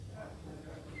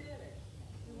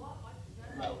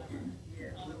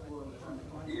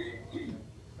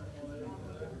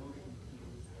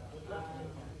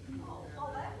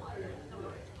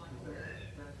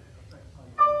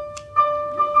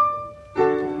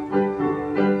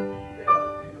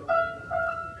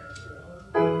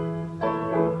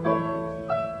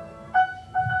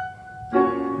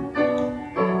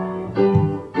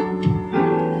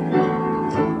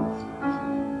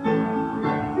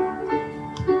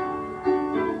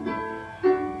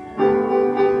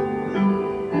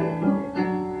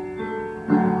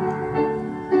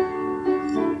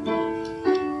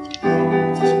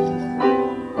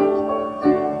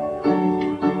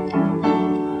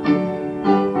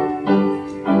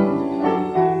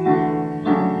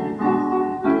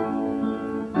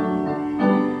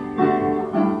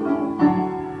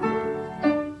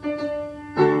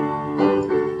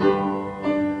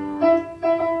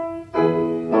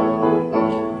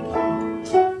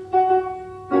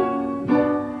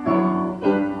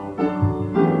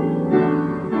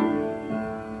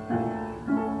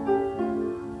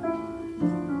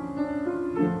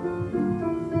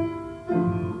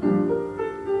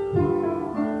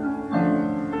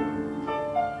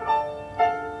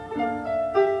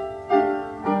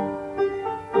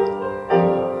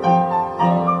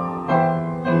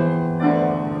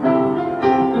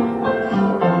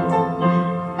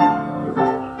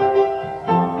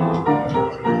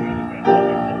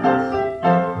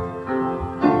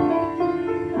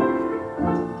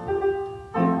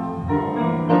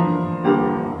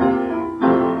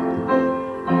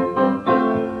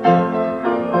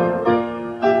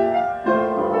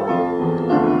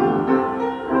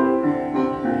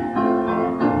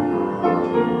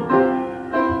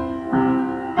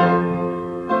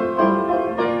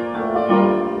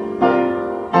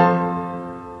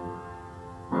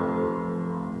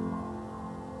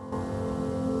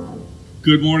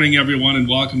Good morning, everyone, and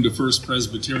welcome to First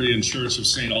Presbyterian Church of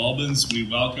St. Albans. We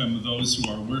welcome those who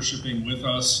are worshiping with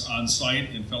us on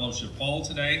site in Fellowship Hall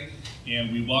today,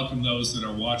 and we welcome those that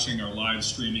are watching our live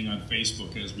streaming on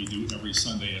Facebook as we do every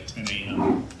Sunday at 10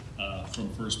 a.m.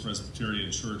 From First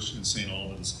Presbyterian Church in St.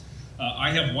 Albans. I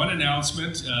have one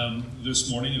announcement this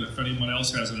morning, and if anyone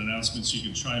else has an announcement, you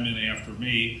can chime in after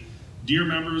me. Dear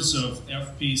members of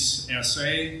FPeace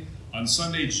SA, on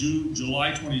Sunday,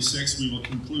 July 26th, we will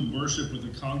conclude worship with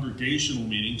a congregational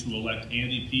meeting to elect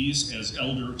Andy Peace as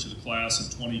elder to the class of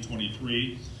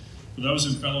 2023. For those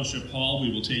in Fellowship Hall,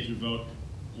 we will take your vote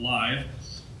live.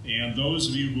 And those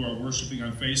of you who are worshiping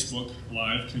on Facebook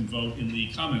Live can vote in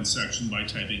the comments section by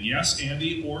typing yes,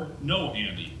 Andy, or no,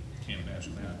 Andy. Can't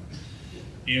imagine that.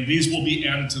 And these will be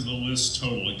added to the list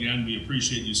total. Again, we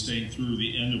appreciate you staying through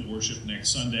the end of worship next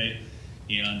Sunday.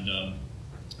 And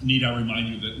need I remind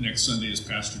you that next Sunday is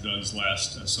Pastor Doug's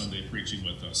last Sunday preaching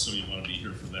with us, so you want to be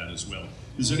here for that as well.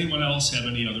 Does anyone else have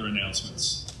any other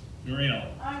announcements? Muriel?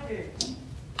 I do.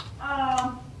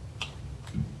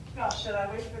 Gosh, should I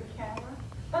wait for the camera?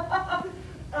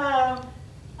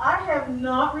 I have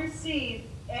not received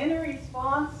any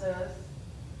responses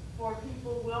for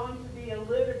people willing to be a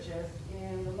liturgist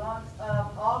in the months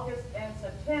of August and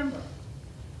September.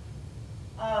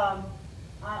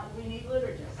 We need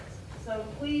liturgists. So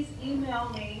please email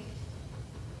me,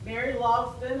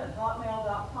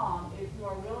 marylogston@hotmail.com, if you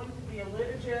are willing to be a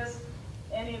liturgist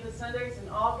any of the Sundays in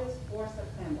August or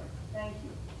September. Thank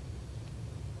you.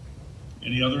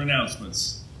 Any other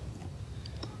announcements?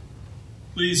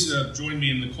 Please join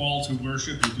me in the call to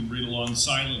worship. You can read along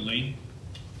silently.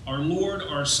 Our Lord,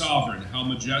 our Sovereign, how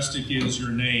majestic is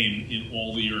your name in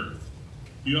all the earth.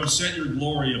 You have set your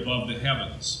glory above the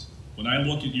heavens. When I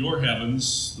look at your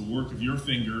heavens, the work of your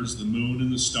fingers, the moon and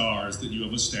the stars that you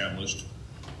have established,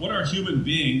 what are human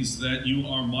beings that you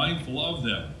are mindful of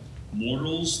them?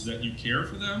 Mortals that you care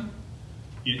for them?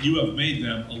 Yet you have made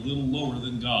them a little lower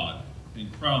than God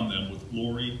and crowned them with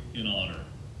glory and honor.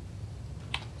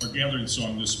 Our gathering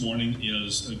song this morning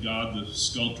is God, the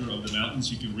Sculptor of the Mountains.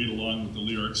 You can read along with the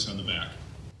lyrics on the back.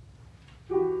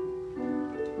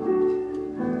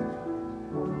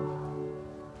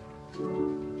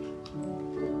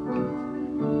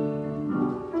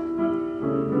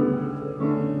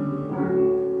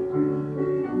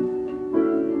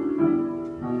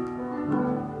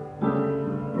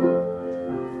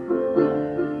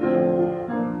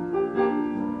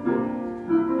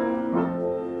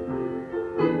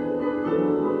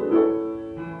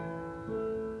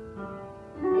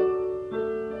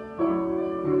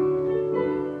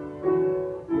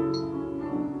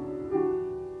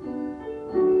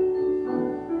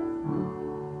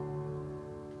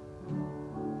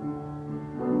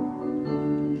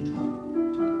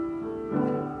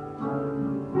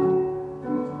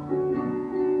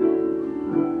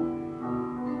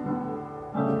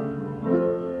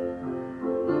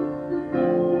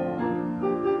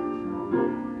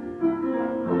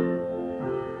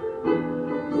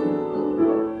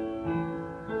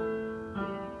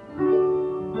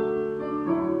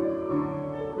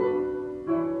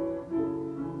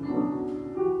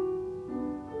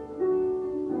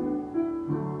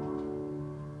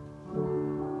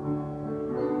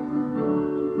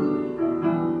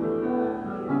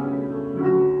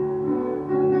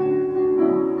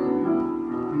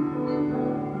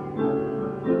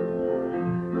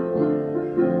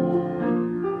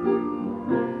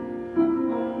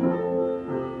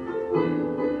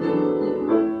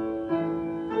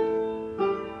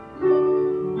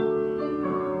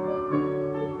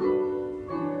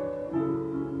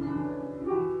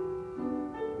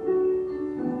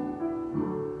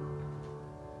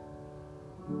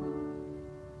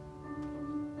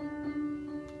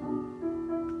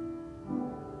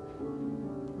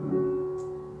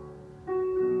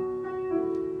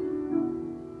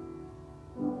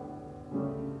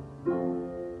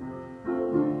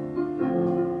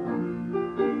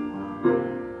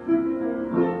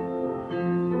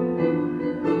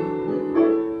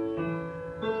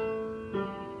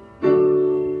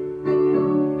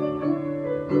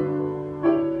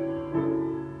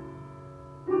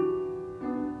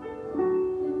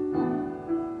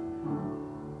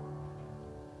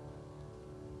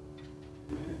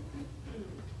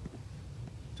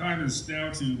 Time is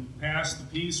now to pass the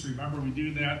peace. Remember, we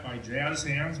do that by jazz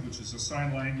hands, which is a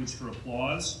sign language for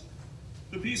applause.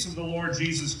 The peace of the Lord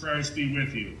Jesus Christ be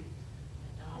with you.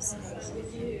 And also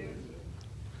with you.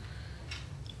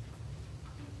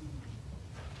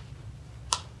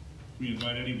 We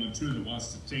invite anyone, too, that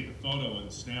wants to take a photo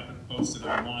and snap it and post it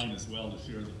online as well to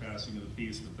share the passing of the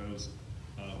peace with those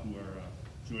who are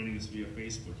joining us via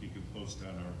Facebook, you can post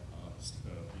on our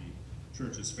the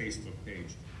church's Facebook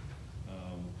page.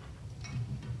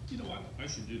 You know what? I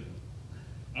should do that.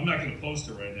 I'm not going to post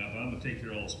it right now, but I'm going to take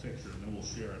your all's picture and then we'll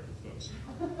share it with folks.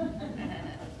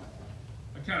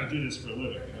 I kind of do this for a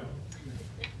living, you know.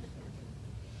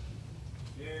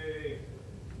 Yay!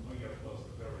 We got to post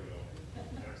it. There we go.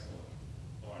 Excellent.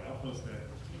 All right, I'll post that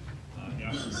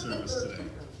after the service today.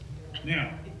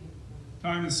 Now,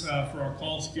 time is for our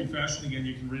call to confession. Again,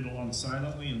 you can read along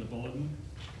silently in the bulletin.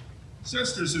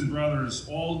 Sisters and brothers,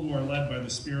 all who are led by the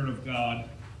Spirit of God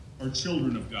are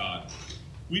children of God.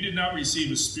 We did not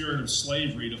receive a spirit of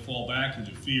slavery to fall back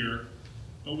into fear,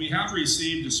 but we have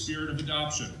received a spirit of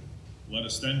adoption. Let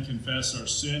us then confess our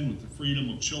sin with the freedom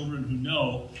of children who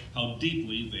know how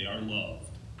deeply they are loved.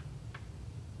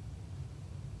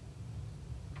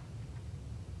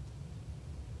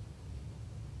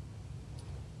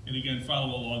 And again,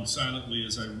 follow along silently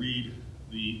as I read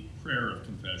the prayer of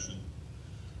confession.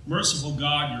 Merciful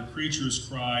God, your creatures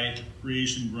cry,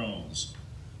 creation groans.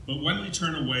 But when we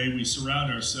turn away, we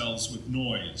surround ourselves with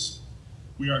noise.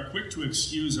 We are quick to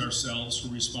excuse ourselves for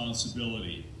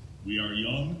responsibility. We are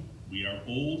young, we are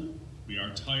old, we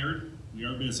are tired, we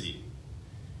are busy.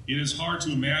 It is hard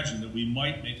to imagine that we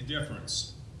might make a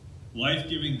difference.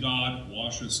 Life-giving God,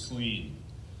 wash us clean.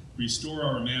 Restore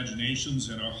our imaginations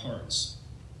and our hearts.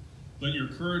 Let your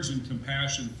courage and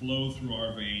compassion flow through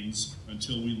our veins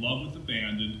until we love with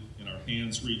abandon and our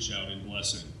hands reach out in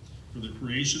blessing. For the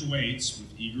creation waits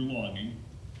with eager longing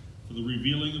for the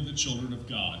revealing of the children of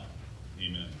God.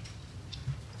 Amen.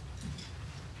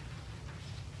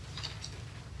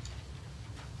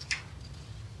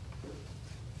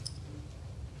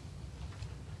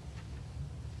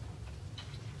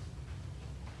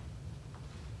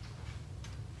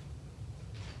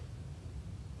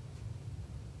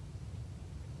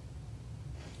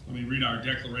 Let me read our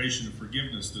declaration of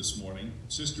forgiveness this morning.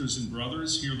 Sisters and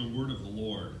brothers, hear the word of the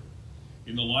Lord.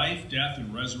 In the life, death,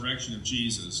 and resurrection of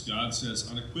Jesus, God says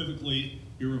unequivocally,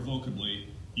 irrevocably,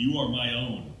 you are my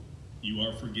own. You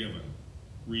are forgiven.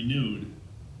 Renewed,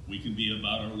 we can be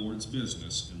about our Lord's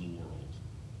business in the world.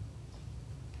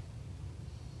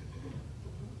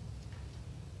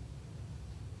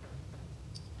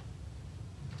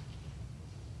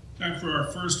 Time for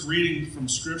our first reading from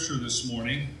Scripture this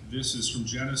morning. This is from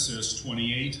Genesis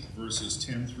 28, verses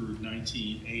 10 through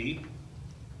 19a.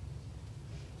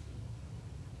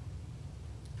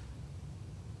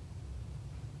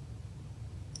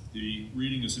 The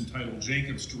reading is entitled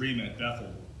Jacob's Dream at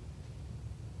Bethel.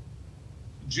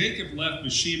 Jacob left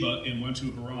Beersheba and went to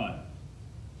Haran.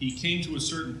 He came to a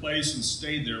certain place and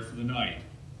stayed there for the night,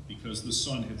 because the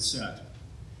sun had set.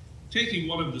 Taking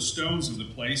one of the stones of the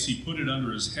place, he put it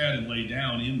under his head and lay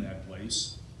down in that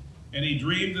place. And he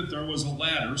dreamed that there was a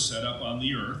ladder set up on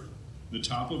the earth, the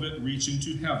top of it reaching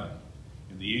to heaven,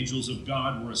 and the angels of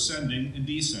God were ascending and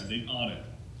descending on it.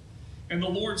 And the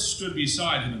Lord stood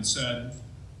beside him and said,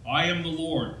 I am the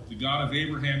Lord, the God of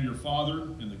Abraham your father,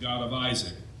 and the God of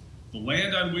Isaac. The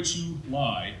land on which you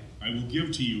lie I will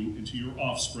give to you and to your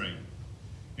offspring.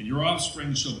 And your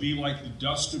offspring shall be like the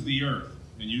dust of the earth,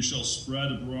 and you shall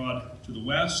spread abroad to the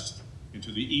west, and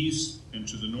to the east, and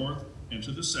to the north, and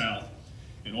to the south.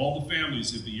 And all the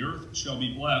families of the earth shall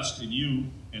be blessed in you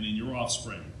and in your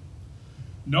offspring.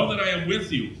 Know that I am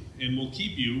with you, and will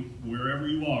keep you wherever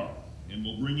you are, and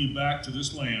will bring you back to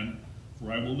this land,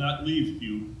 for I will not leave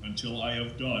you until I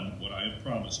have done what I have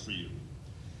promised for you.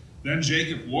 Then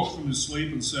Jacob woke from his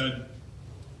sleep and said,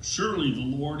 Surely the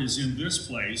Lord is in this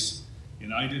place,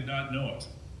 and I did not know it.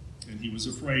 And he was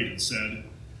afraid and said,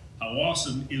 How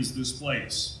awesome is this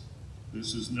place!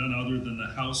 This is none other than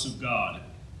the house of God,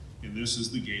 and this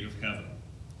is the gate of heaven.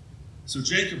 So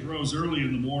Jacob rose early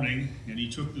in the morning, and he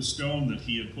took the stone that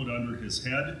he had put under his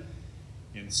head,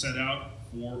 and set it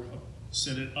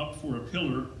up for a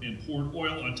pillar, and poured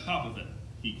oil on top of it.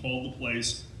 He called the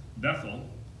place Bethel,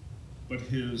 but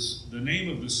the name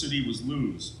of the city was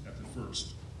Luz at the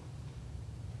first.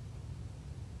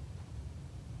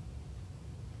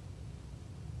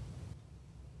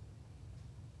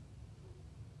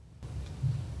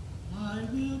 I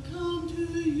will come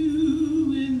to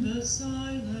you in the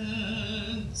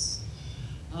silence.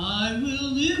 I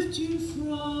will lift you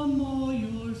from all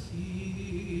your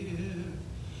fear.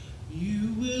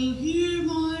 You will hear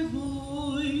my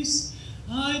voice.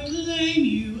 I claim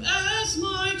you as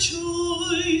my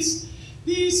choice.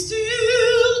 Be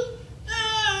still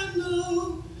and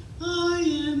know I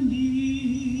am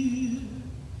near.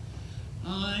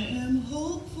 I am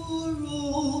hope for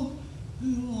all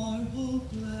who are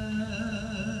hopeless.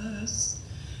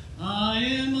 I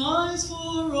am eyes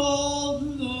for all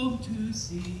who long to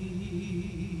see.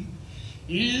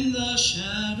 In the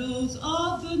shadows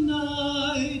of the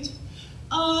night,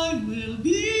 I will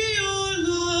be your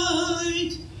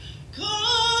light.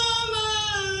 Come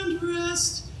and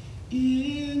rest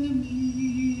in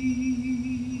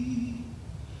me.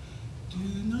 Do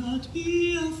not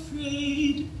be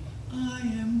afraid, I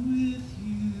am with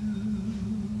you.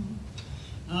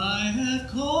 I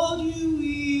have called you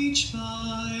each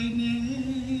by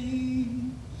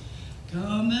name.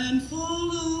 Come and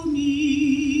follow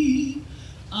me,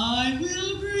 I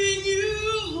will bring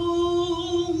you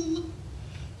home.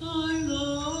 I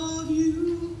love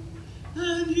you,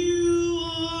 and you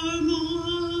are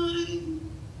mine.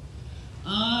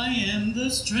 I am the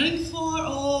strength for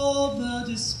all the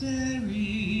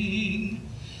despairing,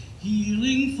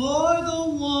 healing for the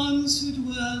ones who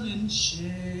dwell in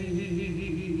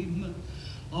shame.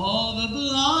 All the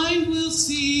blind will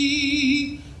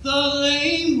see, the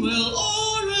lame will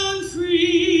all run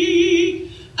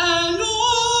free, and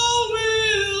all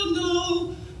will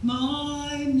know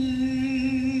my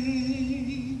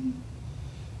name.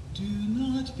 Do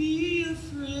not be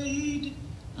afraid,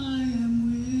 I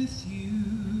am with you.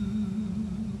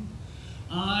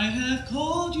 I have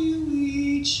called you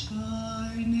each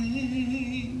by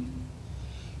name.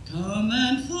 Come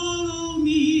and follow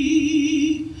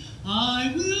me,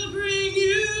 I will bring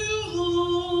you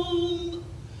home.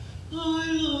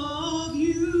 I love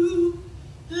you,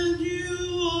 and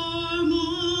you are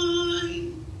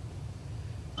mine.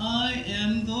 I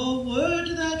am the word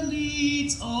that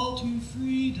leads all to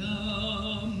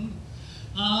freedom.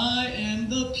 I am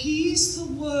the peace the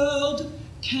world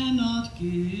cannot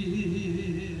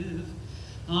give.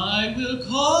 I will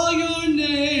call your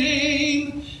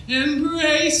name,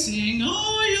 embracing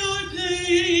all your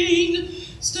pain.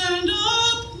 Stand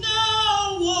up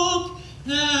now, walk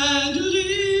and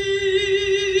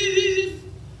live.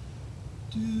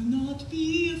 Do not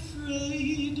be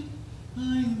afraid,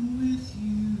 I am with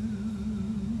you.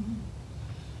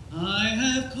 I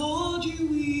have called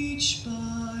you each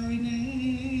by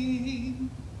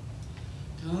name.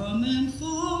 Come and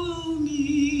follow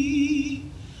me,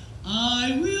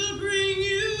 I will bring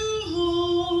you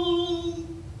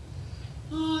home.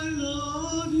 I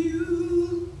love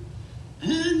you,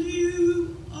 and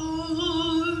you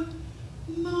are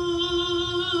mine.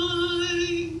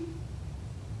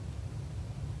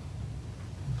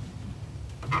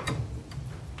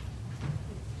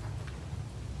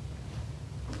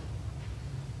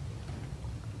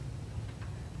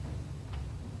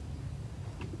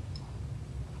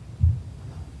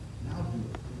 Now do it.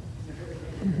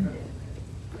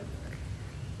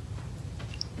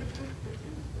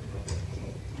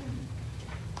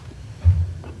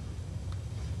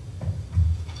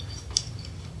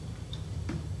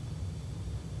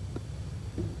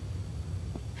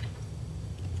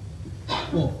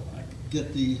 Well, I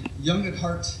get the young at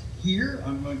heart here.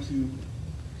 I'm going to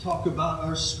talk about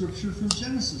our scripture from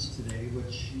Genesis today,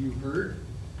 which you heard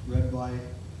read by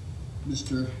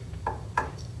Mr.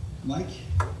 Mike,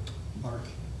 Mark,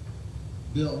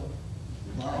 Bill,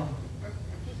 Bob.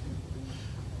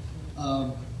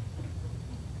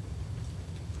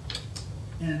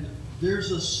 And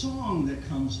there's a song that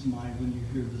comes to mind when you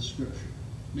hear the scripture.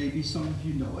 Maybe some of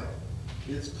you know it.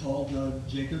 It's called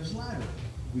Jacob's Ladder.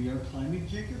 We are climbing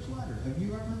Jacob's ladder. Have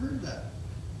you ever heard that?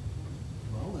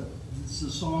 Well, it's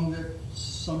a song that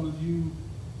some of you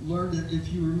learned.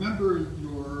 If you remember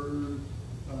your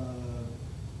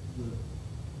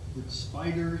the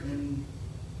spider in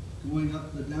going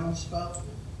up the downspout,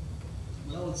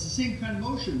 well, it's the same kind of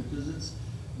motion because it's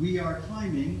we are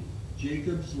climbing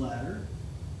Jacob's ladder.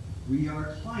 We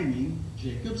are climbing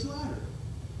Jacob's ladder.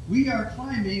 We are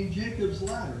climbing Jacob's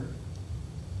ladder.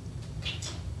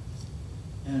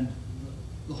 And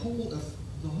the whole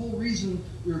reason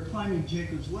we are climbing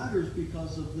Jacob's ladder is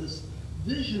because of this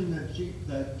vision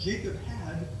that Jacob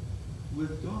had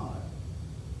with God.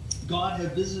 God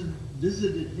had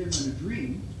visited him in a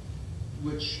dream,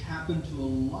 which happened to a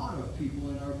lot of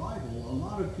people in our Bible, a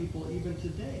lot of people even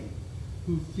today,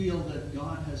 who feel that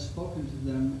God has spoken to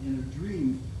them in a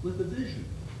dream with a vision.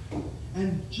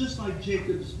 And just like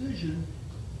Jacob's vision,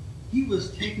 he was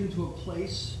taken to a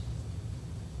place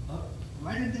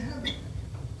right into heaven,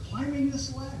 climbing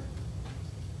this ladder.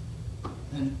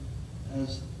 And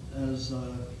as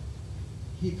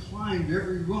he climbed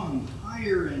every rung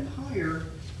higher and higher,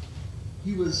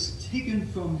 he was taken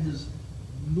from his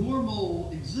normal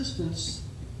existence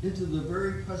into the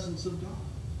very presence of God.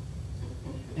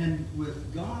 And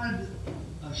with God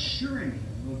assuring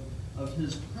him of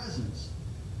his presence,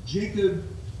 Jacob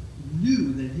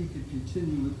knew that he could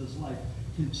continue with his life,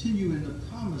 continue in the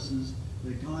promises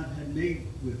that God had made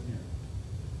with him.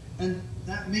 And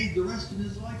that made the rest of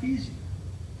his life easier.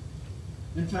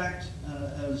 In fact,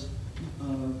 as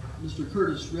Mr.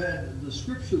 Curtis read the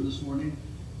scripture this morning,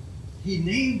 he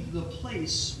named the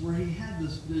place where he had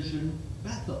this vision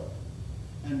Bethel.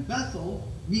 And Bethel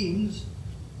means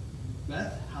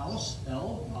Beth, house,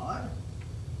 El, God.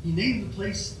 He named the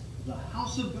place the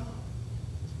house of God.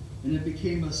 And it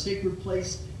became a sacred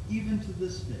place even to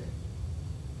this day.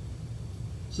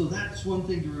 So that's one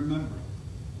thing to remember.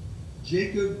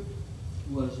 Jacob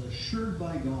was assured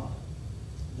by God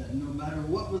that no matter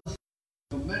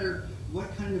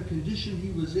what kind of condition he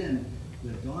was in,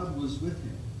 that God was with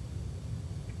him.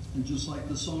 And just like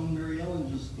the song Mary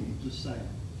Ellen just sang,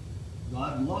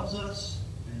 God loves us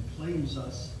and claims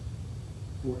us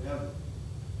forever.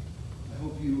 I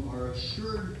hope you are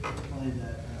assured by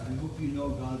that. I hope you know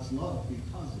God's love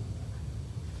because of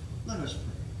that. Let us pray.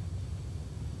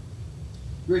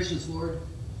 Gracious Lord,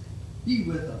 be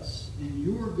with us in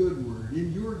your good word,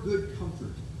 in your good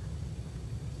comfort.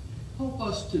 Help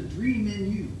us to dream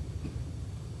in you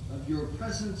of your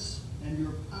presence and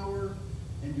your power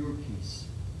and your peace.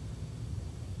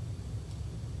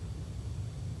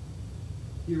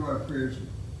 Hear our prayers.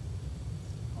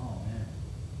 Amen.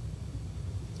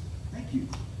 Thank you.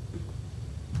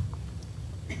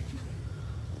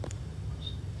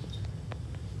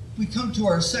 We come to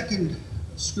our second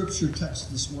scripture text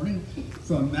this morning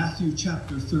from Matthew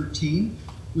chapter 13.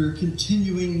 We're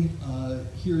continuing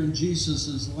here in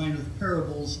Jesus' line of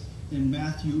parables in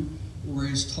Matthew, where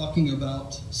he's talking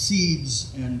about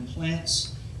seeds and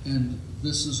plants, and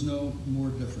this is no more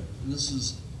different. This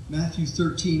is Matthew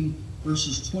 13,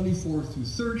 verses 24 through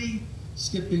 30,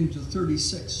 skipping to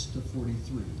 36 to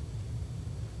 43.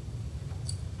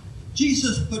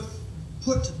 Jesus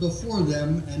put before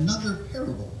them another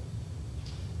parable.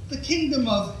 The kingdom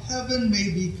of heaven may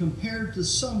be compared to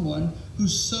someone who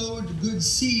sowed good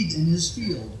seed in his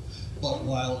field. But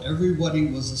while everybody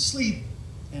was asleep,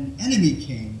 an enemy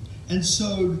came and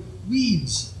sowed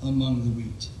weeds among the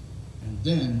wheat, and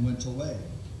then went away.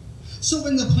 So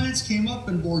when the plants came up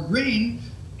and bore grain,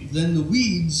 then the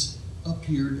weeds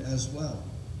appeared as well.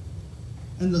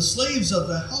 And the slaves of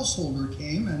the householder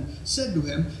came and said to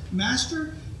him,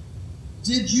 Master,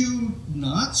 did you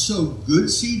not sow good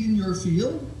seed in your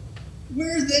field?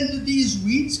 Where then did these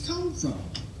weeds come from?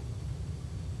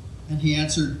 And he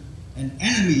answered, An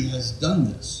enemy has done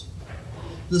this.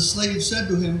 The slave said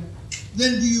to him,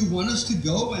 Then do you want us to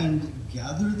go and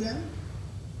gather them?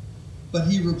 But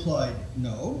he replied,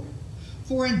 No,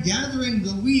 for in gathering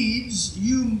the weeds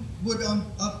you would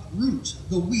uproot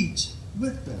the wheat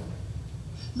with them.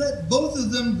 Let both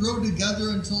of them grow together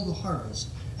until the harvest.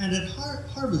 And at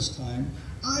harvest time,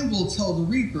 I will tell the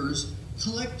reapers,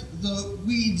 Collect the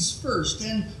weeds first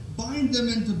and bind them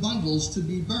into bundles to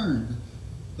be burned,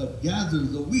 but gather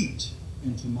the wheat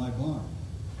into my barn.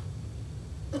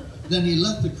 Then he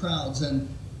left the crowds, and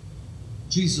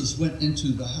Jesus went into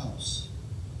the house.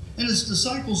 And his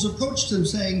disciples approached him,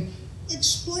 saying,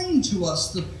 Explain to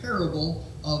us the parable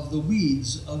of the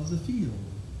weeds of the field.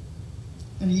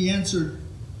 And he answered,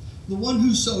 The one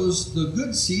who sows the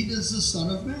good seed is the Son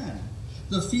of Man.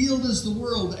 The field is the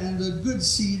world, and the good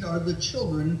seed are the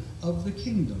children of the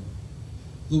kingdom.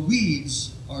 The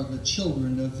weeds are the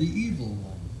children of the evil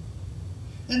one.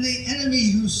 And the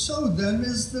enemy who sowed them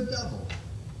is the devil.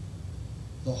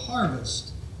 The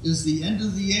harvest is the end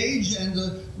of the age, and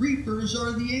the reapers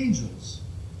are the angels.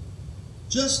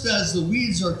 Just as the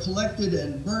weeds are collected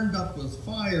and burned up with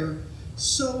fire,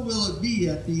 so will it be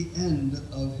at the end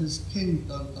of his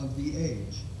of the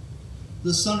age.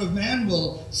 The Son of Man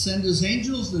will send his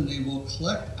angels, and they will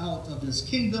collect out of his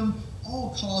kingdom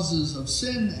all causes of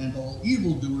sin and all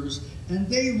evildoers, and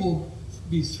they will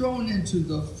be thrown into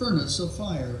the furnace of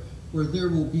fire, where there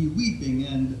will be weeping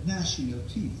and gnashing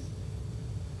of teeth.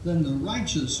 Then the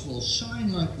righteous will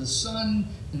shine like the sun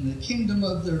in the kingdom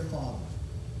of their Father.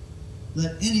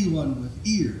 Let anyone with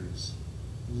ears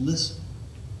listen.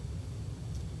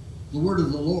 The word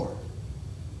of the Lord.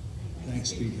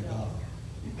 Thanks be to God.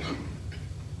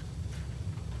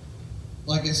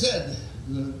 Like I said,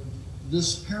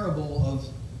 this parable of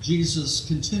Jesus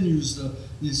continues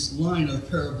this line of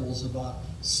parables about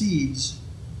seeds.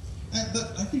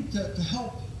 But I think that to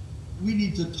help, we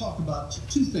need to talk about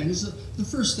two things. The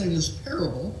first thing is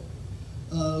parable.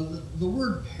 The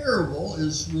word parable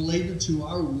is related to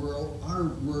our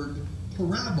word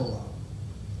parabola.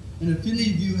 And if any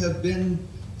of you have been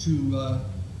to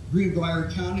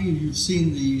Greenbrier County and you've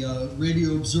seen the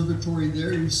radio observatory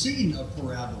there, you've seen a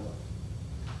parabola.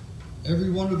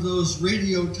 Every one of those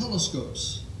radio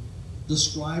telescopes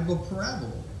describe a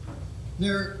parabola.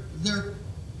 They're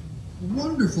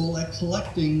wonderful at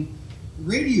collecting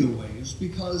radio waves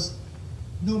because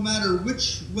no matter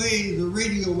which way the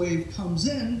radio wave comes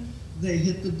in, they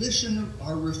hit the dish and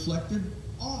are reflected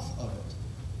off of it.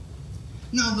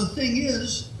 Now the thing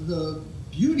is, the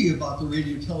beauty about the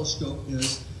radio telescope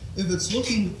is if it's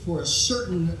looking for a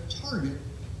certain target,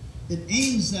 it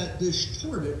aims that dish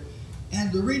toward it,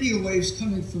 and the radio waves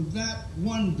coming from that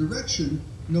one direction,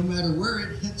 no matter where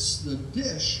it hits the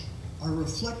dish, are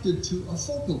reflected to a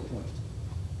focal point.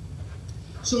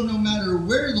 So no matter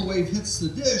where the wave hits the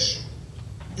dish,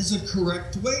 is a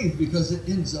correct wave because it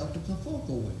ends up at the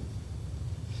focal wave.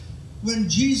 When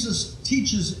Jesus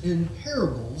teaches in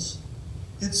parables,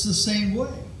 it's the same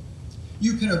way.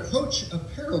 You can approach a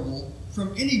parable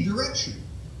from any direction,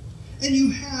 and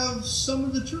you have some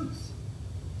of the truth.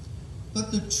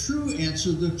 But the true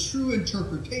answer, the true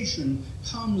interpretation,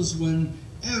 comes when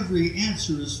every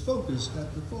answer is focused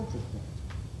at the focal point.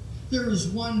 There is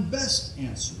one best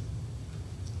answer.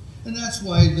 And that's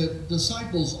why the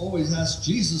disciples always ask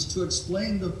Jesus to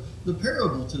explain the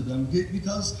parable to them,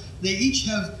 because they each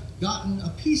have gotten a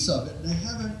piece of it. They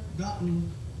haven't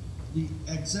gotten the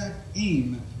exact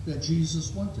aim that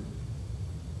Jesus wanted.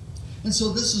 And so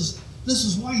this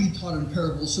is why he taught in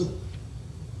parables, so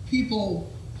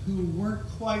people who weren't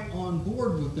quite on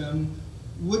board with them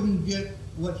wouldn't get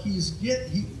what he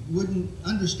wouldn't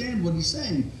understand what he's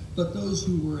saying. But those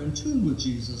who were in tune with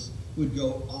Jesus would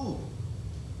go, oh,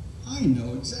 I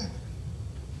know exactly.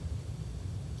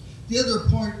 The other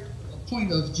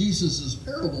point of Jesus'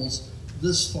 parables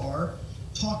this far,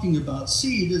 talking about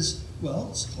seed, is, well,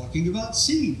 it's talking about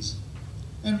seeds.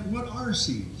 And what are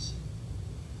seeds?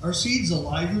 Are seeds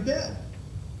alive or dead?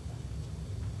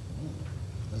 Well,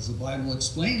 as the Bible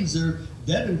explains, they're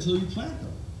dead until you plant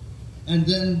them. And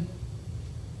then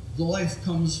the life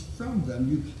comes from them.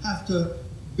 You have to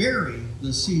bury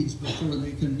the seeds before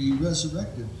they can be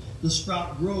resurrected. The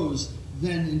sprout grows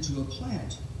then into a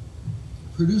plant,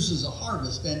 produces a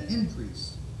harvest and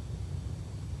increase.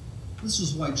 This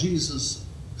is why Jesus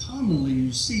commonly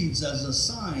used seeds as a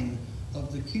sign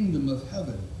of the kingdom of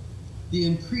heaven, the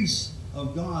increase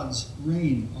of God's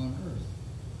reign on earth.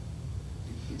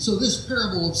 So this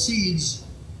parable of seeds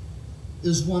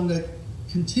is one that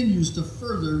continues to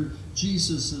further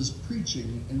Jesus'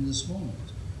 preaching in this moment.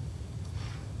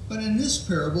 But in this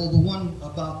parable, the one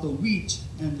about the wheat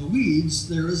and the weeds,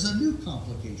 there is a new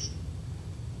complication.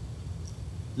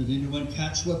 Did anyone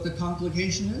catch what the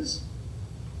complication is?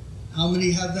 How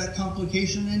many have that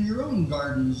complication in your own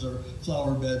gardens or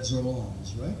flower beds or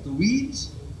lawns, right? The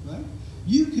weeds, right?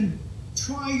 You can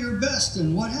try your best,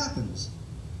 and what happens?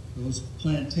 Those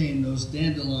plantain, those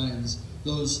dandelions,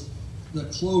 the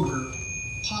clover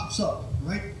pops up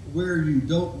right where you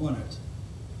don't want it.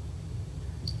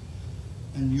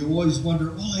 And you always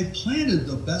wonder, well, I planted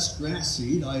the best grass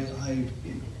seed.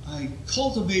 I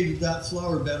cultivated that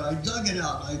flower bed. I dug it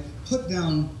out. I put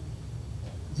down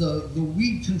the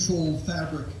weed control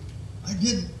fabric. I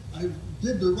did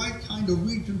the right kind of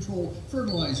weed control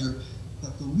fertilizer,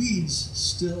 but the weeds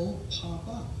still pop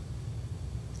up.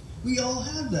 We all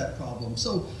have that problem.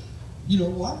 So, you know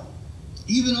what?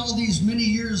 Even all these many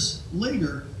years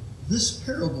later, this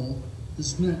parable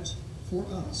is meant for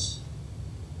us.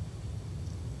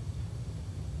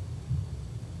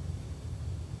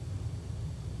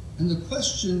 And the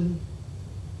question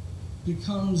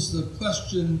becomes the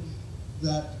question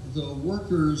that the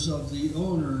workers of the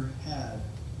owner had.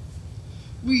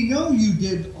 We know you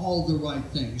did all the right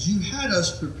things. You had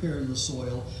us prepare the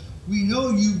soil. We know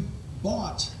you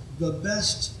bought the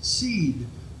best seed.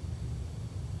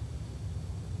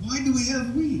 Why do we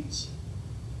have weeds?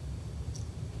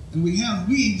 And we have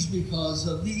weeds because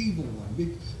of the evil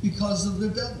one, because of the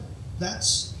devil.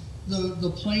 That's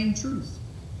the plain truth.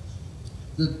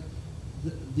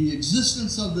 The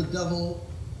existence of the devil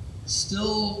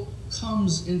still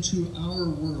comes into our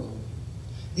world,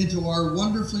 into our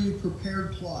wonderfully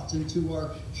prepared plot, into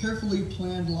our carefully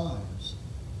planned lives.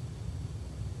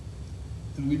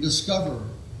 And we discover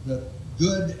that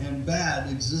good and bad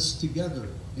exist together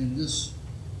in this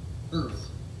earth,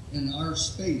 in our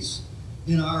space,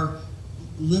 in our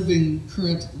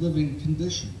current living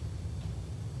condition.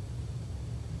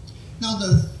 Now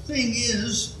the thing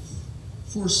is,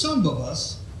 for some of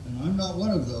us, and I'm not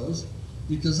one of those,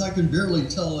 because I can barely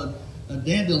tell a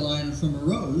dandelion from a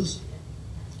rose,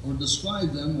 or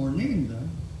describe them, or name them,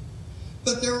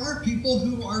 but there are people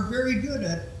who are very good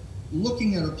at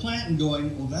looking at a plant and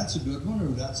going, well, that's a good one, or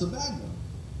that's a bad one.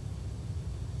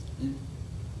 And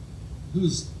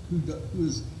who's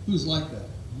like that?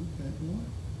 Okay, well,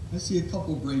 I see a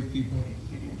couple brave people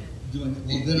doing it.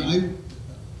 Well, then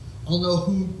I'll know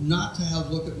who not to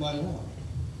have look at my lawn.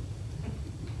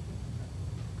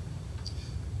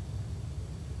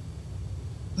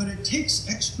 But it takes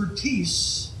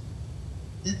expertise,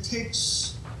 it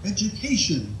takes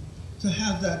education to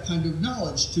have that kind of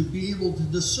knowledge, to be able to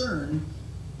discern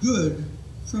good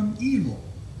from evil,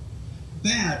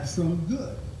 bad from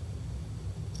good.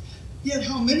 Yet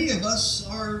how many of us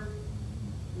are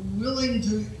willing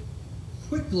to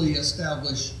quickly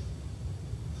establish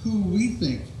who we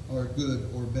think are good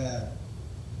or bad?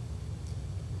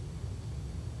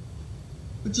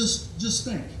 But just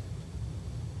think.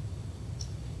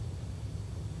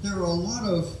 There are a lot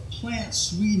of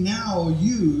plants we now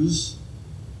use,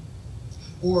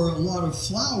 or a lot of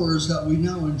flowers that we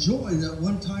now enjoy that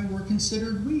one time were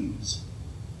considered weeds.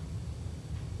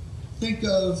 Think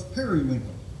of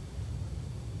periwinkle.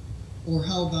 Or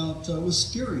how about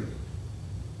wisteria?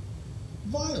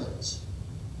 Violets.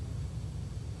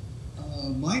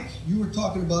 Mike, you were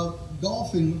talking about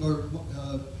golfing or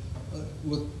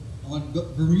on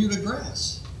Bermuda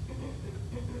grass.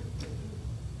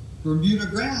 Bermuda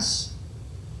grass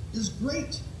is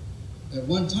great. At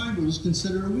one time it was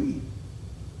considered a weed.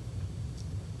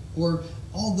 Or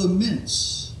all the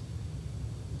mints,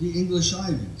 the English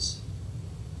ivies.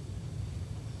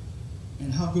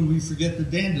 And how can we forget the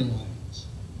dandelions?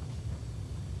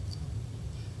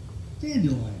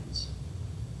 Dandelions.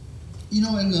 You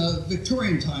know, in the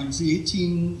Victorian times, the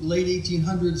late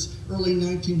 1800s, early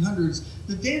 1900s,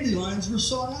 the dandelions were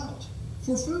sought out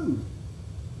for food.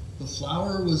 The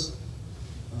flower was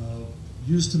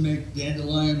used to make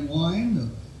dandelion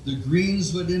wine. The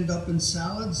greens would end up in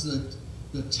salads.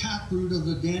 The taproot of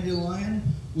the dandelion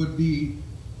would be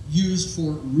used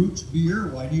for root beer.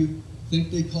 Why do you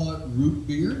think they call it root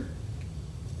beer?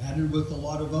 Added with a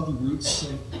lot of other roots,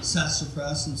 like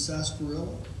sassafras and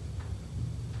sarsaparilla.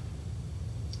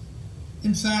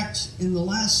 In fact, in the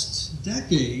last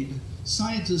decade,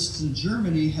 scientists in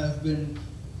Germany have been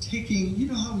taking, you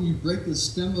know how when you break the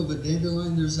stem of a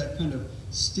dandelion, there's that kind of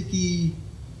sticky,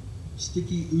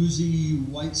 oozy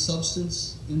white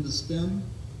substance in the stem?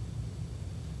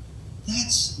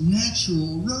 That's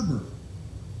natural rubber.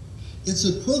 It's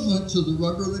equivalent to the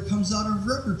rubber that comes out of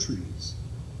rubber trees.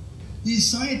 These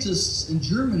scientists in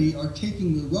Germany are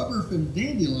taking the rubber from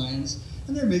dandelions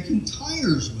and they're making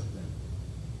tires with them.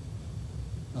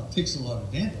 Now, it takes a lot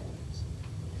of dandelions.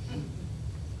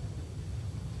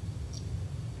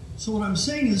 So what I'm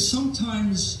saying is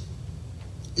sometimes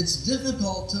it's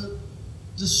difficult to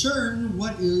discern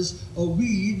what is a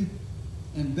weed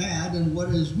and bad and what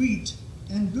is wheat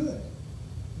and good.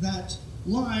 That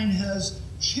line has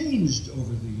changed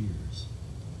over the years.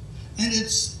 And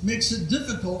it makes it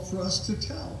difficult for us to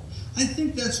tell. I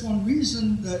think that's one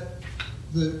reason that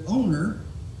the owner,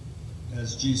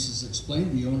 as Jesus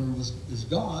explained, the owner is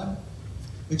God,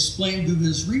 explained to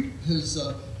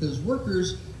his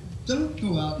workers, don't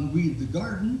go out and weed the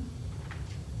garden.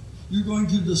 You're going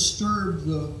to disturb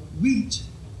the wheat.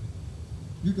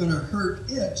 You're going to hurt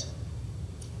it.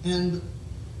 And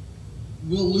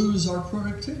we'll lose our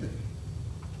productivity.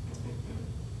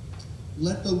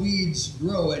 Let the weeds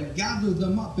grow and gather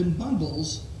them up in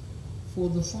bundles for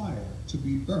the fire to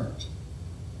be burnt.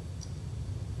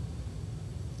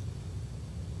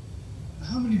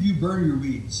 How many of you burn your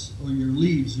weeds or your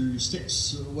leaves or your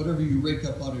sticks or whatever you rake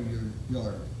up out of your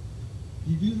yard?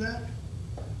 You do that?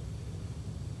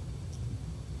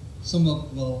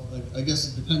 Well, I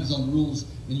guess it depends on the rules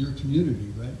in your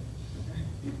community, right?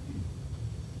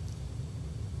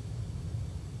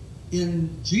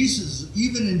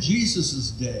 Even in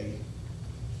Jesus' day,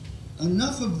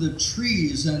 enough of the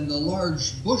trees and the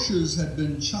large bushes had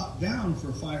been chopped down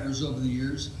for fires over the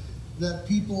years that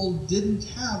people didn't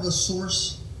have a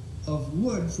source of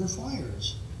wood for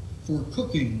fires, for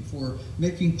cooking, for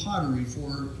making pottery,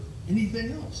 for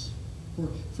anything else,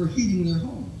 for heating their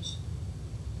homes.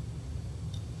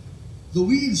 The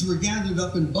weeds were gathered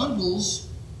up in bundles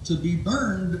to be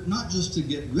burned, not just to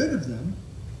get rid of them,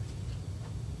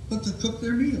 but to cook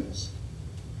their meals,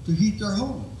 to heat their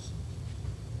homes.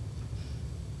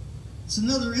 It's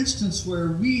another instance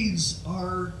where weeds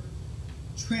are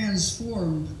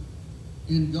transformed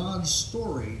in God's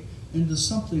story into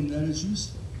something that is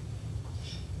useful.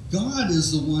 God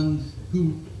is the one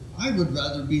who I would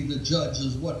rather be the judge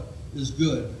as what is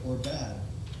good or bad.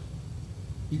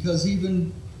 Because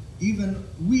even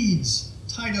weeds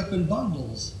tied up in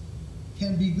bundles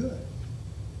can be good.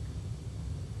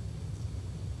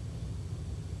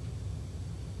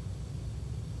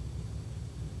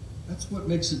 That's what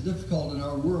makes it difficult in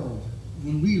our world.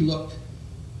 When we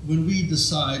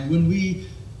decide, when we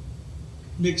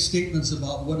make statements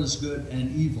about what is good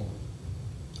and evil,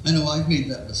 I know I've made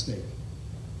that mistake.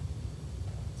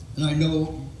 And I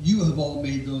know you have all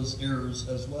made those errors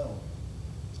as well.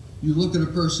 You look at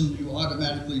a person, you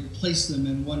automatically place them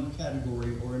in one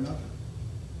category or another.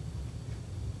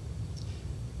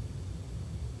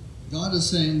 God is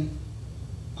saying,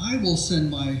 I will send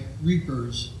my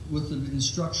reapers with the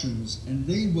instructions, and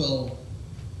they will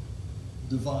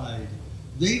divide,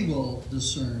 they will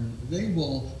discern, they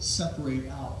will separate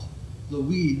out the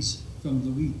weeds from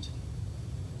the wheat.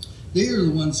 They are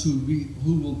the ones who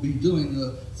will be doing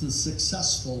the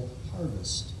successful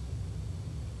harvest.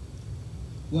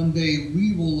 One day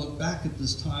we will look back at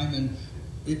this time and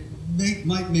it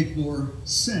might make more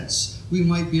sense. We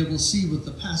might be able to see with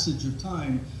the passage of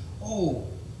time, oh,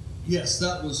 yes,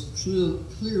 that was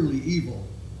clearly evil.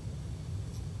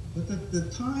 But at the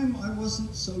time, I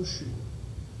wasn't so sure.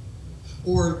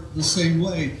 Or the same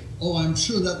way, oh, I'm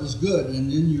sure that was good.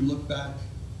 And then you look back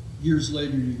years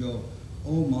later and you go,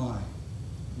 oh my,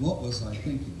 what was I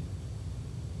thinking?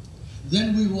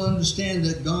 Then we will understand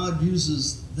that God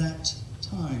uses that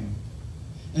time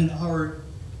and our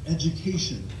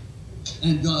education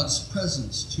and God's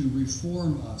presence to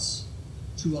reform us,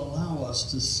 to allow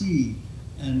us to see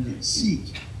and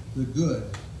seek the good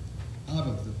out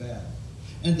of the bad.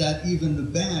 And that even the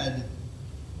bad,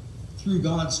 through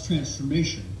God's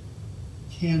transformation,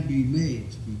 can be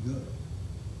made to be good.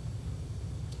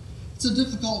 It's a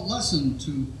difficult lesson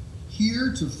to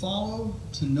hear, to follow,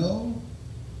 to know,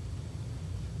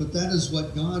 but that is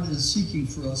what God is seeking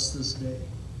for us this day.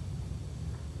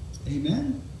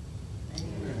 Amen?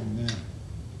 Amen.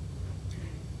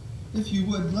 If you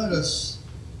would, let us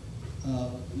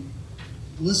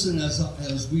listen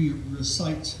as we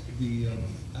recite the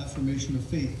affirmation of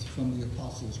faith from the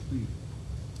Apostles' Creed.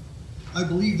 I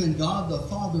believe in God the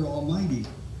Father Almighty,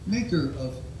 maker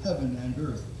of heaven and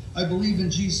earth. I believe in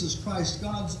Jesus Christ,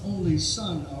 God's only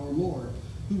Son, our Lord,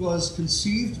 who was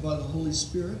conceived by the Holy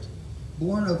Spirit,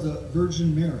 born of the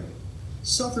Virgin Mary,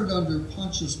 suffered under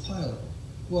Pontius Pilate,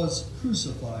 was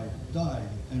crucified, died,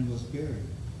 and was buried.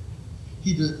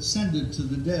 He descended to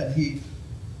the dead.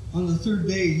 On the third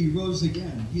day he rose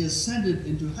again. He ascended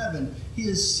into heaven. He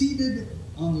is seated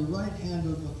on the right hand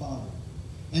of the Father.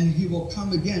 And he will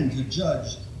come again to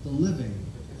judge the living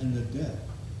and the dead.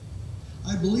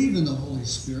 I believe in the Holy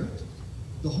Spirit,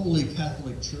 the Holy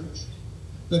Catholic Church,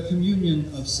 the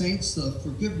communion of saints, the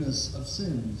forgiveness of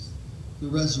sins, the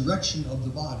resurrection of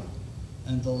the body,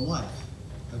 and the life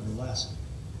everlasting.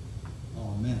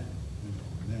 Amen and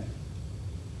amen.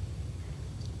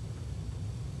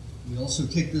 We also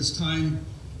take this time,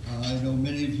 I know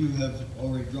many of you have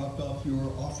already dropped off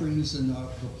your offerings in the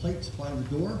plate by the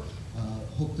door.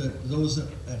 Hope that those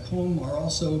at home are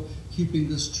also keeping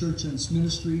this church and its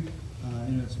ministry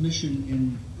and its mission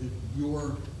in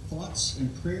your thoughts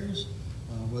and prayers,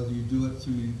 whether you do it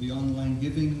through the online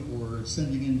giving or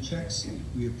sending in checks.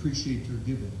 We appreciate your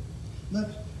giving.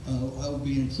 I'll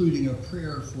be including a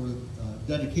prayer for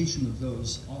dedication of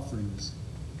those offerings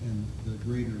in the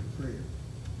greater prayer,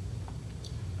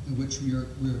 in which we are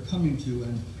coming to,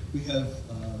 and we have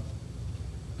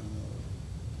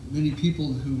many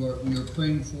people who we are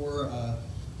praying for.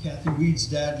 Kathy Weed's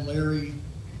dad, Larry.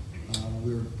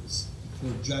 We're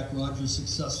for Jack Rogers'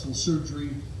 successful surgery.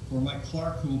 For Mike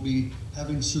Clark, who will be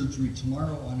having surgery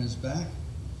tomorrow on his back.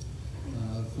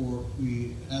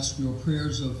 We ask your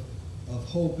prayers of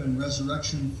hope and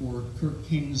resurrection for Kirk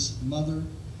King's mother.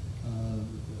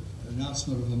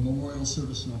 Announcement of a memorial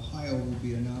service in Ohio will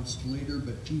be announced later,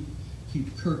 but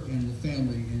keep Kirk and the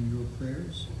family in your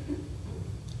prayers.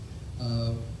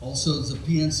 Also, the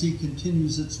PNC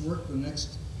continues its work. The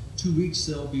next 2 weeks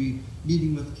they'll be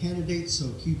meeting with candidates,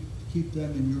 so keep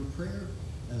them in your prayer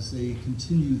as they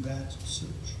continue that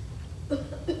search.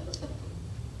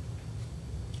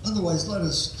 Otherwise, let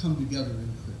us come together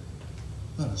in prayer.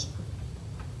 Let us pray.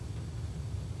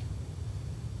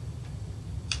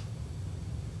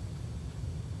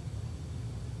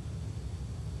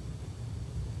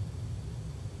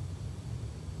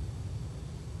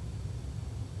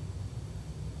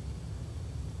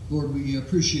 Lord, we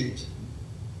appreciate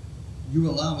you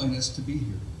allowing us to be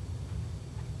here.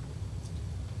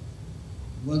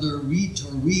 Whether wheat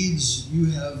or weeds, you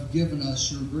have given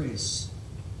us your grace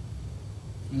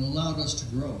and allowed us to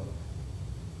grow.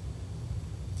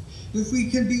 If we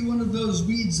can be one of those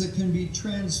weeds that can be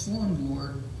transformed,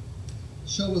 Lord,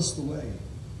 show us the way.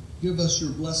 Give us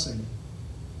your blessing.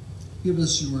 Give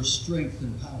us your strength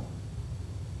and power.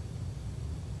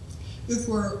 If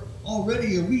we're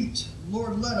already a wheat,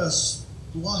 Lord, let us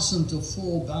blossom to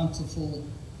full, bountiful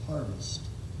harvest.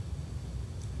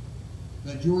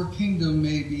 that your kingdom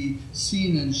may be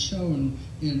seen and shown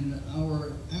in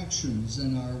our actions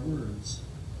and our words.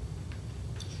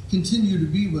 Continue to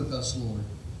be with us, Lord.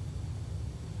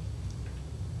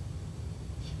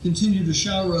 Continue to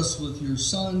shower us with your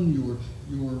sun, your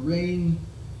rain,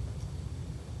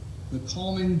 the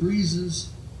calming breezes,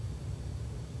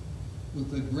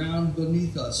 with the ground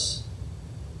beneath us,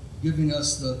 giving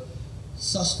us the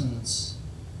sustenance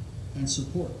and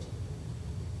support.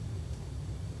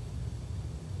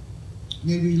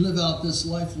 May we live out this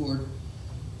life, Lord,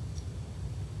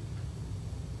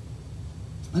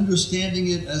 understanding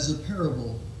it as a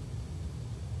parable,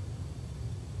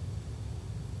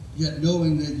 yet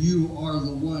knowing that you are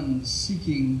the one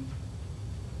seeking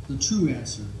the true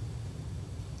answer,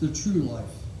 the true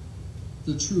life,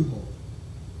 the true hope.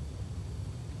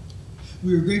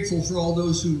 We are grateful for all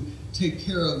those who take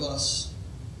care of us,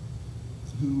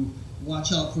 who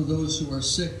watch out for those who are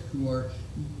sick, who are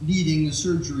needing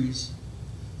surgeries,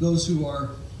 those who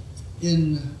are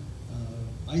in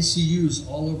ICUs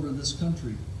all over this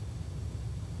country.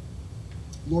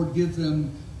 Lord, give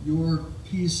them your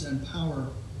peace and power.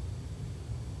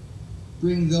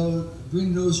 Bring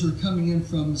those who are coming in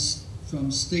from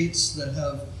states that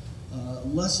have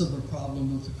less of a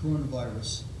problem with the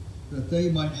coronavirus, that they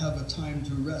might have a time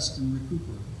to rest and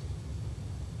recuperate.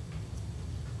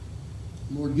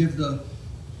 Lord, give the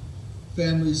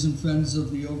families and friends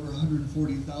of the over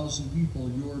 140,000 people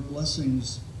your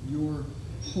blessings, your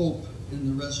hope in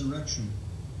the resurrection.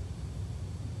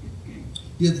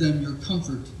 Give them your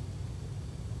comfort.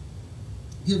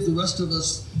 Give the rest of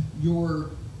us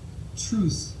your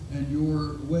truth and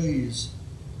your ways,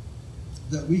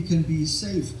 that we can be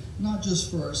safe, not just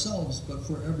for ourselves, but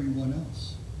for everyone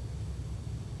else.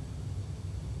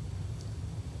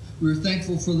 We're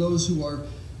thankful for those who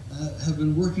have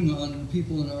been working on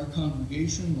people in our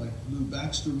congregation, like Lou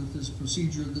Baxter with his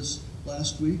procedure this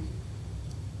last week,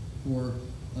 for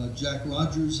Jack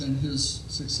Rogers and his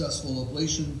successful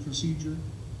ablation procedure,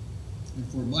 and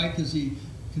for Mike as he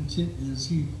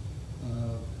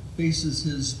faces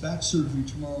his back surgery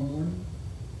tomorrow morning.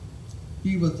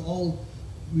 Be with all.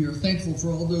 We are thankful for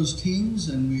all those teams,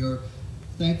 and we are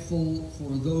thankful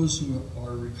for those who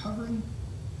are recovering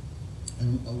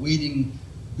and awaiting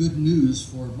good news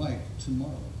for Mike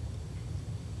tomorrow.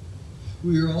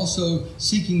 We are also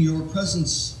seeking your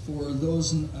presence for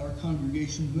those in our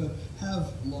congregation who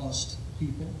have lost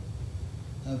people,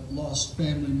 have lost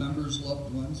family members,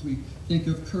 loved ones. We think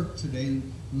of Kirk today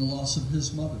and the loss of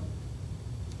his mother.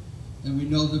 And we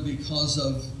know that because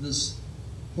of this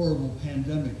horrible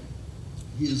pandemic,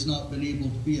 he has not been able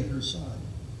to be at her side.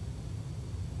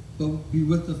 But be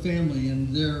with the family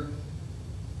and their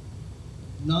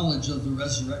knowledge of the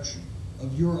resurrection,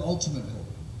 of your ultimate hope,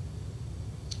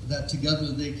 that together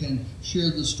they can share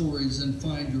the stories and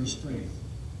find your strength,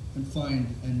 and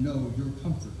find and know your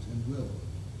comfort and will.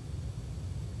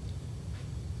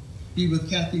 Be with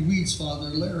Kathy Weed's father,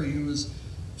 Larry, who is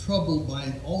troubled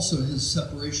by also his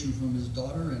separation from his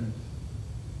daughter, and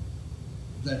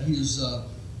that he is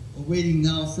awaiting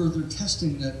now further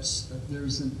testing that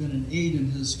there's been an aide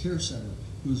in his care center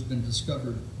who has been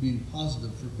discovered being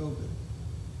positive for COVID.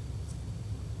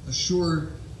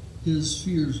 Assure his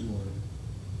fears, Lord.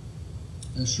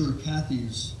 Assure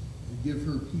Kathy's, and give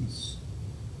her peace.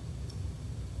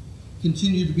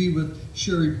 Continue to be with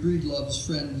Sherry Breedlove's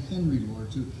friend Henry, Lord,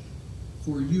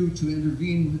 for you to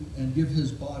intervene and give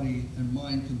his body and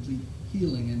mind complete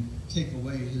healing and take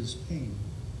away his pain.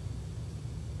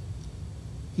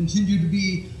 Continue to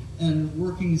be and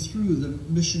working through the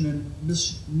mission and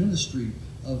ministry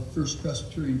of First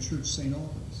Presbyterian Church St.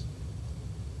 Albans,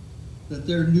 that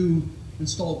their new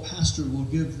installed pastor will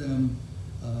give them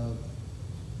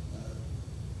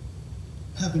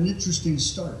have an interesting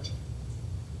start,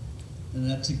 and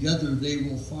that together they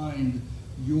will find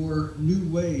your new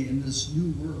way in this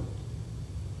new world.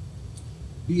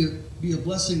 Be a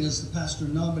blessing as the pastor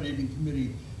nominating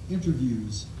committee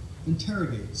interviews,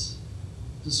 interrogates,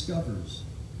 discovers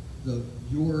the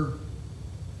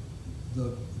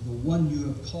one you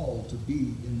have called to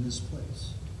be in this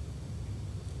place.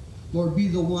 Lord, be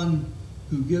the one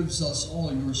who gives us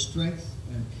all your strength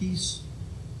and peace,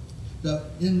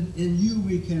 that in you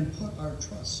we can put our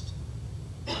trust,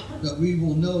 that we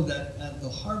will know that the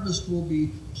harvest will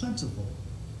be plentiful,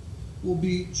 will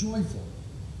be joyful,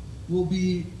 will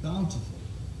be bountiful,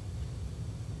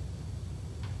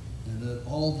 and that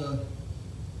all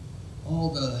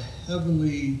the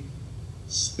heavenly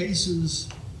spaces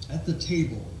at the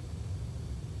table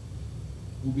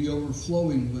will be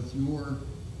overflowing with your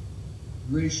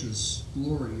gracious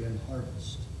glory and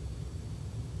harvest.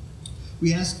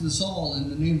 We ask this all in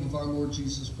the name of our Lord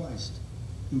Jesus Christ,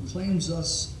 who claims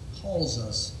us, calls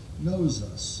us, knows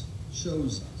us,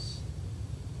 shows us.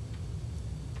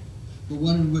 The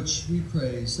one in which we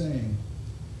pray, saying,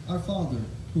 Our Father,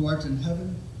 who art in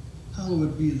heaven,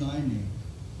 hallowed be thy name.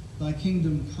 Thy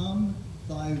kingdom come,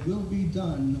 thy will be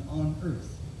done on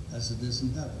earth as it is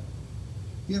in heaven.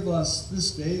 Give us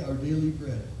this day our daily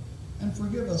bread, and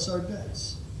forgive us our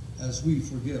debts, as we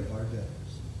forgive our debtors.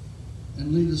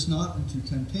 And lead us not into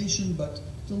temptation, but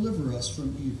deliver us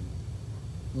from evil.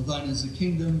 For thine is the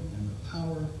kingdom, and the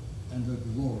power, and the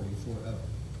glory forever.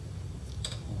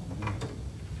 Amen.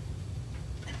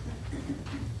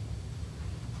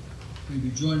 May we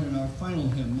join in our final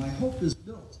hymn, My Hope is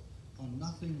Built on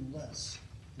Nothing Less,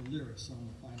 the lyrics on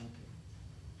the final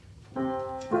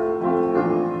page.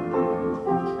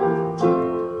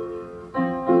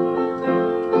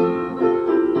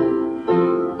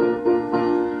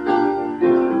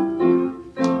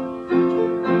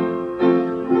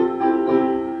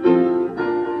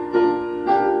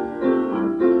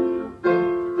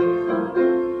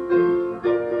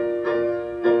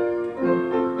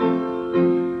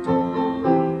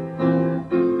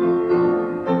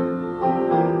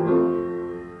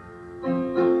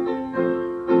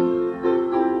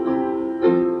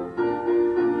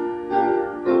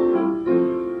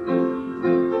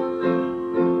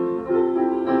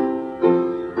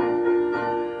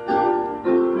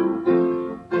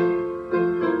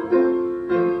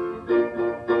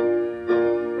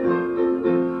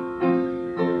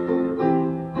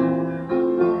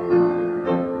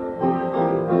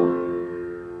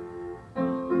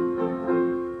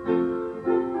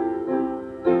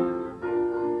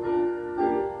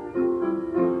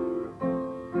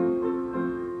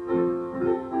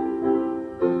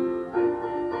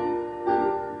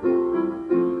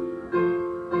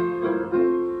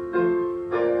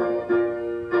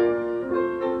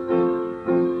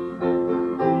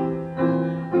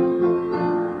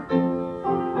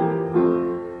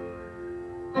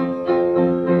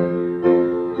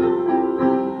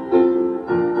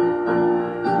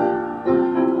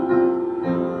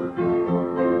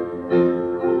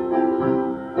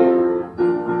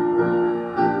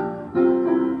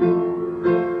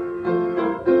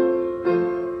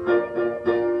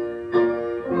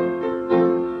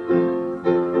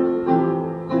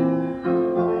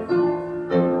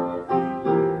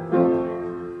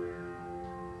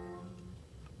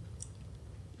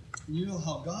 You know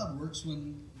how God works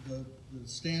when the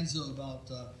stanza about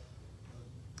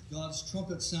God's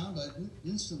trumpet sound, I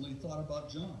instantly thought about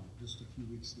John just a few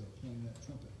weeks ago playing that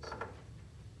trumpet. So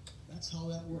that's how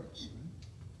that works,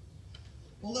 right?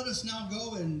 Well, let us now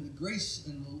go in the grace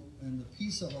and the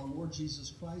peace of our Lord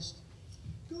Jesus Christ.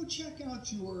 Go check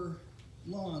out your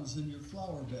lawns and your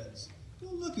flower beds. Go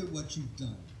look at what you've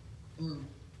done or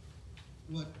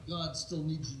what God still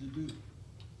needs you to do.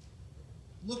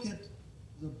 Look at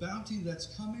the bounty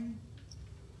that's coming.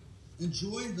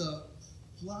 Enjoy the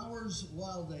flowers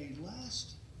while they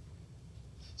last.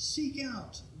 Seek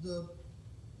out the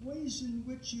ways in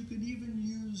which you could even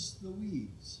use the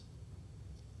weeds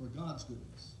for God's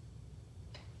goodness.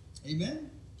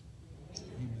 Amen?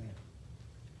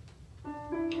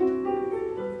 Amen.